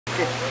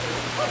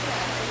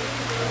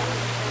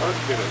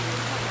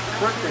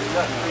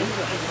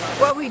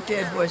What we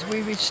did was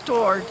we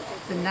restored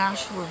the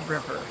Nashua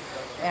River,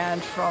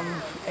 and from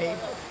a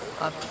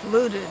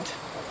polluted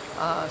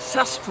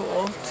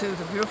cesspool to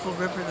the beautiful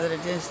river that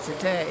it is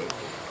today.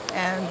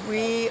 And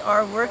we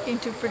are working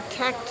to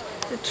protect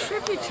the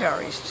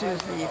tributaries to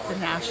the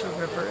Nashua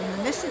River, and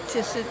the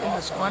Nissitissit and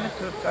the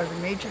Squanicook are the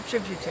major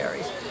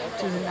tributaries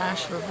to the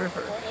Nashua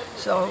River.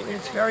 So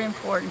it's very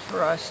important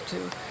for us to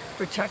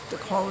protect the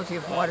quality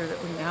of water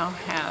that we now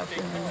have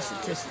in the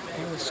Nissitissit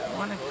and the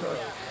Squanicook,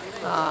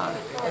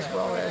 as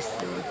well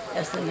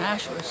as the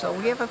Nashua. So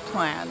we have a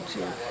plan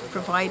to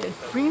provide a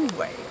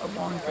greenway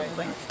along the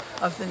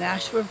length of the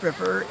Nashua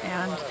River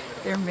and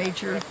their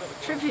major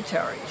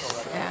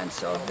tributaries. And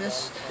so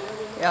this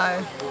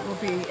will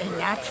be a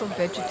natural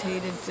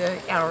vegetated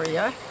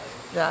area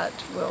that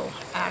will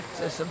act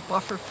as a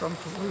buffer from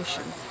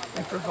pollution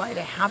and provide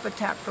a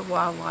habitat for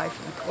wildlife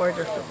and a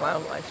corridor for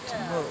wildlife to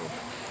move,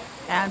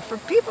 and for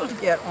people to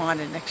get on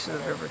and next to the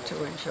river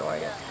to enjoy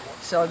it.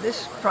 So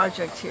this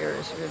project here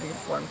is a really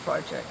important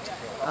project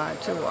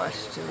to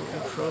us to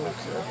improve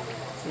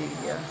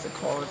the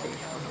quality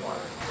of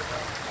water.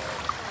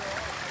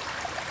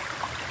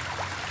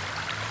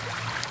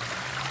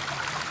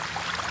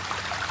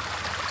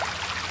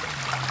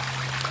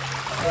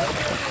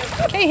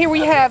 Okay, here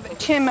we have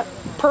Tim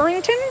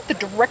Purrington, the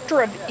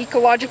Director of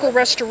Ecological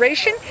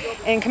Restoration,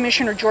 and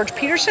Commissioner George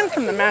Peterson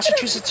from the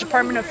Massachusetts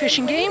Department of Fish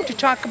and Game to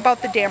talk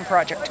about the dam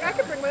project.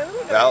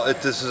 Well,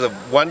 this is a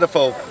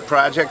wonderful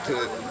project.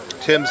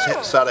 Tim's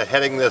sort of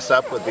heading this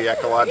up with the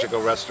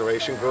Ecological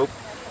Restoration Group.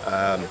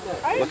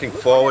 Looking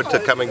forward to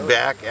coming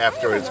back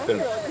after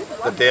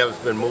the dam's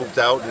been moved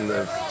out and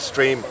the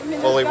stream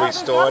fully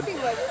restored.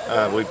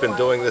 We've been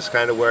doing this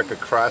kind of work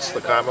across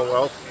the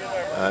Commonwealth.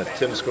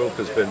 Tim's group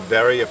has been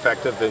very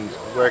effective in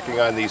working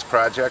on these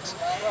projects,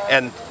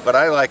 and what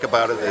I like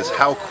about it is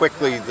how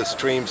quickly the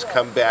streams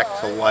come back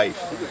to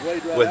life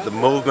with the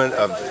movement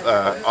of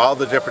all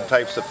the different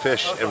types of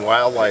fish and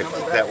wildlife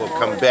that will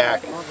come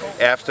back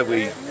after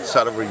we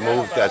sort of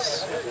remove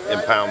this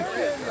impoundment.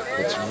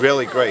 It's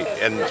really great,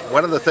 and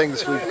one of the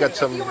things, we've got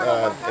some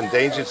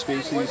endangered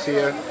species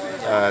here.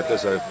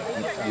 There's a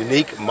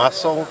unique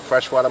mussel,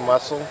 freshwater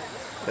mussel,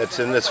 that's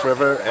in this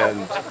river,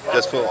 and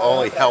this will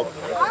only help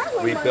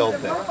rebuild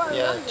that.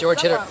 Yeah,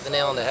 George hit the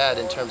nail on the head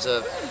in terms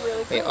of,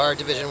 our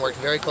division worked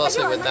very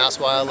closely with Mass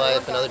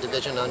Wildlife, another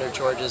division under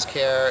George's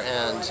care,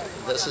 and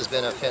this has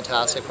been a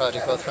fantastic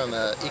project both from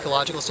an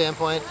ecological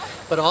standpoint,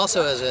 but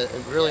also as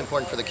really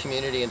important for the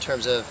community in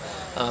terms of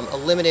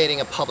eliminating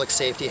a public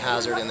safety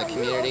hazard in the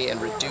community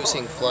and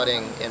reducing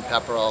flooding in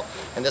Pepperell.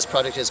 And this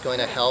project is going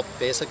to help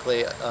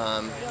basically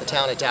the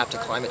town adapt to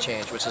climate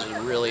change, which is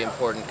a really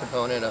important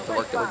component of the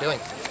work that we're doing.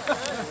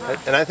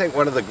 And I think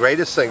one of the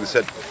greatest things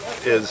that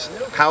is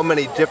how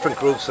many different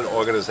groups and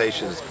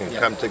organizations can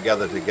come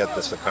together to get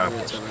this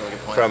accomplished. Really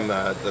from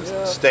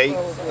the state,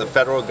 the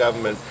federal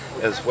government,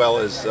 as well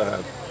as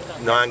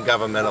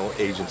non-governmental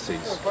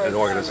agencies and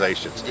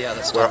organizations. Yeah,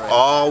 that's We're right.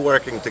 all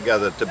working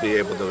together to be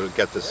able to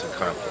get this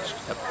accomplished.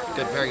 Yep.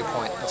 Good, very good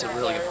point. That's a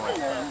really good point.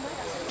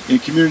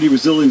 And community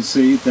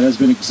resiliency that has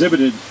been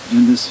exhibited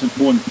in this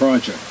important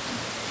project.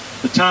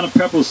 The town of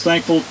Pepperell is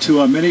thankful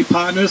to our many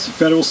partners,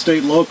 federal,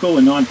 state, local,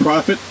 and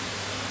nonprofit,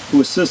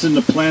 who assisted in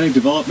the planning,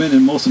 development,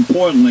 and most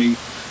importantly,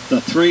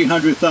 the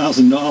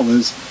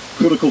 $300,000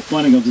 critical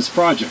funding of this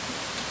project.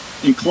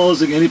 In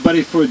closing,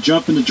 anybody for a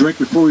jump in the drink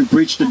before we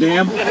breach the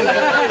dam?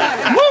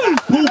 Woo!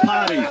 Pool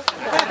party!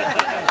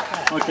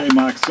 Okay,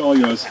 Mark, it's all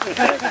yours.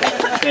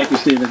 Thank you,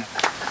 Stephen.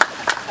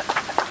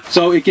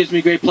 So it gives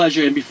me great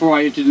pleasure, and before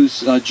I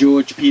introduce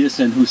George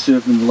Peterson, who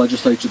served in the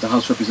legislature, the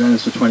House of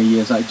Representatives for 20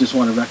 years, I just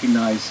want to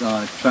recognize,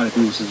 try to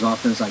do this as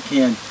often as I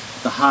can,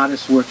 the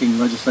hardest working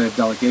legislative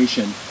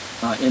delegation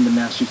in the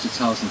Massachusetts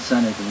House and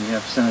Senate. And we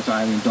have Senator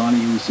Eileen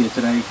Donahue, who's here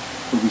today,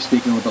 who will be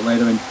speaking a little bit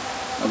later, and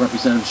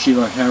Representative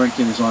Sheila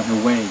Harrington is on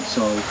her way.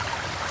 So